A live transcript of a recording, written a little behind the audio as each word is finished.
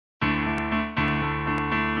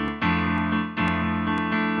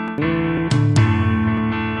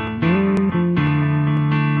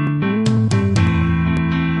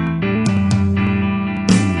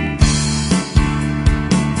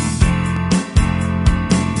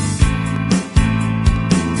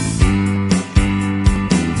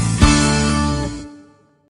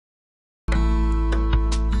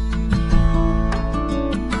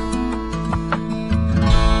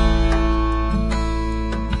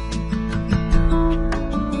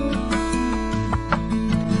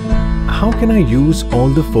How can I use all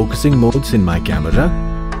the focusing modes in my camera?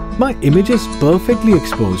 My image is perfectly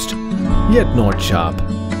exposed, yet not sharp.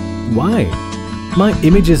 Why? My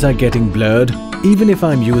images are getting blurred even if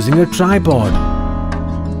I'm using a tripod.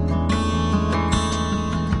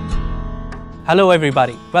 Hello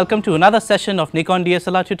everybody, welcome to another session of Nikon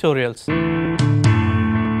D-SLR Tutorials.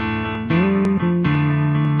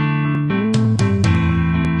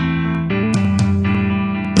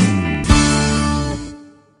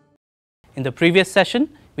 In the previous session,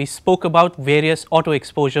 we spoke about various auto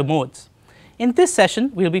exposure modes. In this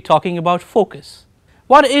session, we will be talking about focus.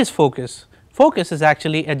 What is focus? Focus is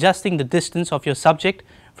actually adjusting the distance of your subject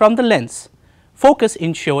from the lens. Focus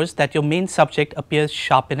ensures that your main subject appears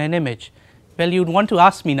sharp in an image. Well, you would want to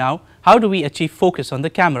ask me now, how do we achieve focus on the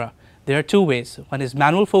camera? There are two ways. One is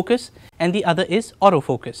manual focus and the other is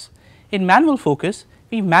autofocus. In manual focus,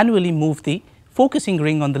 we manually move the focusing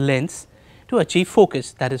ring on the lens to achieve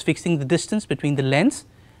focus, that is fixing the distance between the lens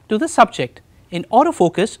to the subject. In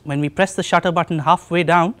autofocus, when we press the shutter button halfway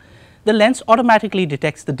down, the lens automatically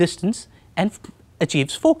detects the distance and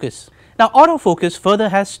achieves focus. Now autofocus further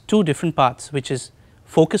has two different parts, which is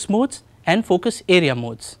focus modes and focus area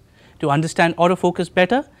modes. To understand autofocus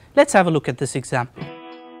better, let's have a look at this example.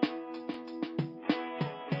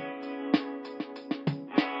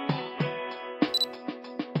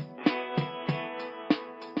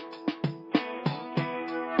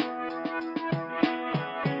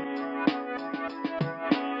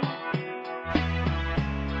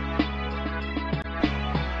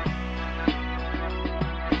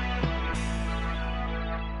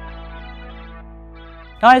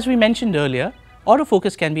 Now, as we mentioned earlier,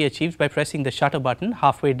 autofocus can be achieved by pressing the shutter button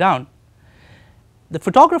halfway down. The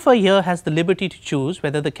photographer here has the liberty to choose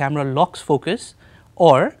whether the camera locks focus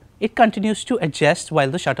or it continues to adjust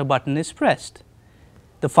while the shutter button is pressed.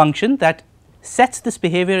 The function that sets this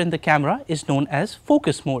behavior in the camera is known as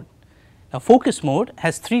focus mode. Now, focus mode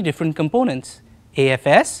has three different components: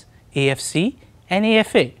 AFS, AFC and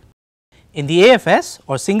AFA. In the AFS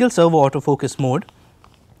or single servo autofocus mode,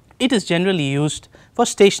 it is generally used for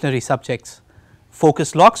stationary subjects.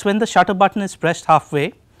 Focus locks when the shutter button is pressed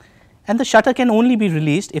halfway, and the shutter can only be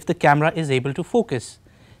released if the camera is able to focus.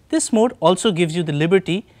 This mode also gives you the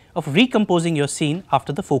liberty of recomposing your scene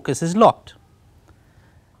after the focus is locked.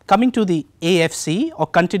 Coming to the AFC or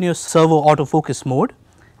continuous servo autofocus mode,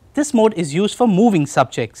 this mode is used for moving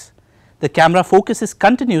subjects. The camera focuses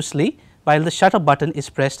continuously while the shutter button is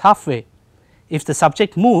pressed halfway. If the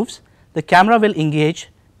subject moves, the camera will engage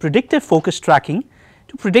predictive focus tracking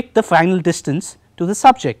to predict the final distance to the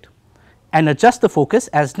subject and adjust the focus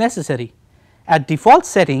as necessary. At default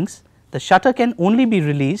settings, the shutter can only be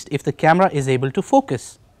released if the camera is able to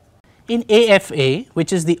focus. In AFA,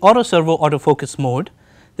 which is the auto servo autofocus mode,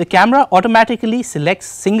 the camera automatically selects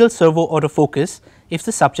single servo autofocus if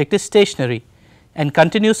the subject is stationary and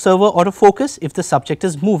continuous servo autofocus if the subject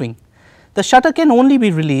is moving. The shutter can only be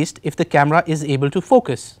released if the camera is able to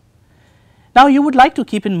focus. Now, you would like to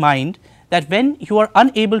keep in mind that when you are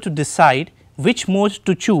unable to decide which mode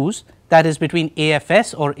to choose, that is between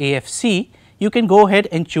AFS or AFC, you can go ahead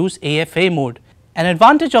and choose AFA mode. An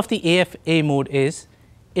advantage of the AFA mode is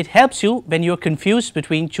it helps you when you are confused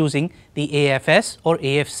between choosing the AFS or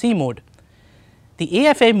AFC mode. The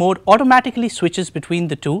AFA mode automatically switches between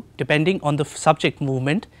the two depending on the subject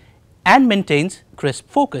movement and maintains crisp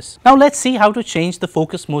focus. Now, let us see how to change the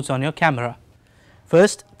focus modes on your camera.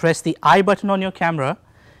 First, press the I button on your camera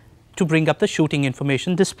to bring up the shooting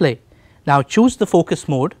information display. Now, choose the focus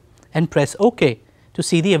mode and press OK to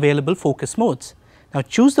see the available focus modes. Now,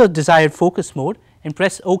 choose the desired focus mode and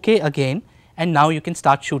press OK again, and now you can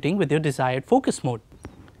start shooting with your desired focus mode.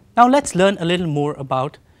 Now, let us learn a little more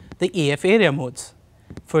about the AF area modes.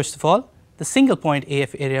 First of all, the single point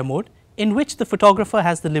AF area mode, in which the photographer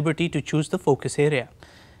has the liberty to choose the focus area.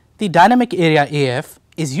 The dynamic area AF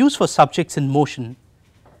is used for subjects in motion.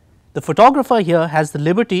 The photographer here has the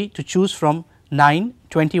liberty to choose from 9,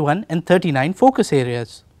 21 and 39 focus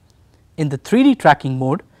areas. In the 3D tracking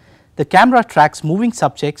mode, the camera tracks moving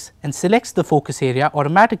subjects and selects the focus area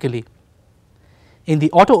automatically. In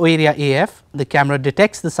the auto area AF, the camera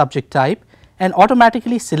detects the subject type and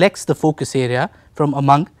automatically selects the focus area from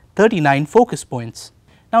among 39 focus points.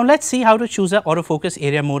 Now let's see how to choose an autofocus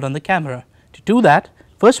area mode on the camera. To do that,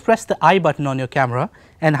 first press the I button on your camera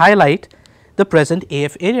and highlight the present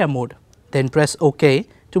AF area mode. Then press OK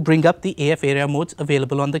to bring up the AF area modes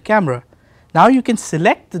available on the camera. Now you can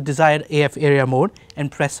select the desired AF area mode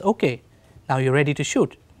and press OK. Now you are ready to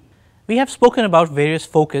shoot. We have spoken about various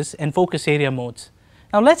focus and focus area modes.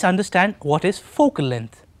 Now let's understand what is focal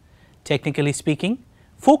length. Technically speaking,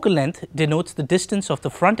 focal length denotes the distance of the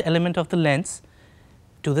front element of the lens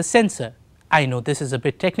to the sensor. I know this is a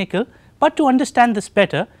bit technical, but to understand this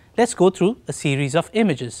better, let's go through a series of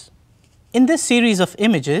images. In this series of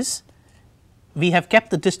images, we have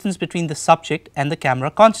kept the distance between the subject and the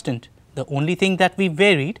camera constant. The only thing that we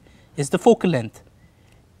varied is the focal length.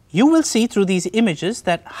 You will see through these images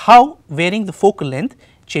that how varying the focal length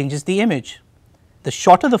changes the image. The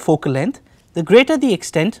shorter the focal length, the greater the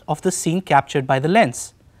extent of the scene captured by the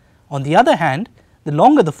lens. On the other hand, the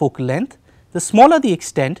longer the focal length, the smaller the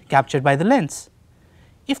extent captured by the lens.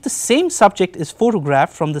 If the same subject is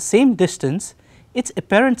photographed from the same distance, its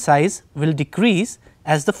apparent size will decrease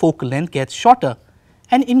as the focal length gets shorter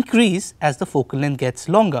and increase as the focal length gets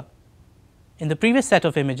longer. In the previous set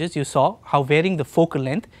of images, you saw how varying the focal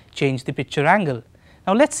length changed the picture angle.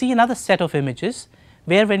 Now let's see another set of images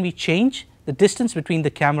where when we change the distance between the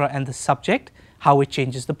camera and the subject, how it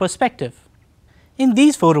changes the perspective. In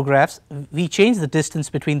these photographs, we change the distance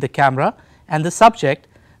between the camera and the subject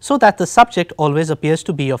so that the subject always appears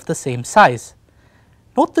to be of the same size.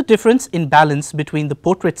 Note the difference in balance between the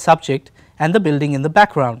portrait subject and the building in the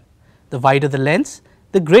background. The wider the lens,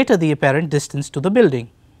 the greater the apparent distance to the building.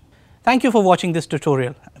 Thank you for watching this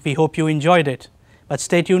tutorial. We hope you enjoyed it. But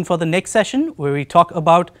stay tuned for the next session where we talk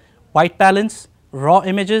about white balance, raw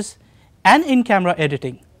images and in-camera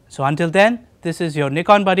editing. So until then, this is your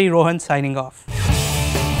Nikon buddy Rohan signing off.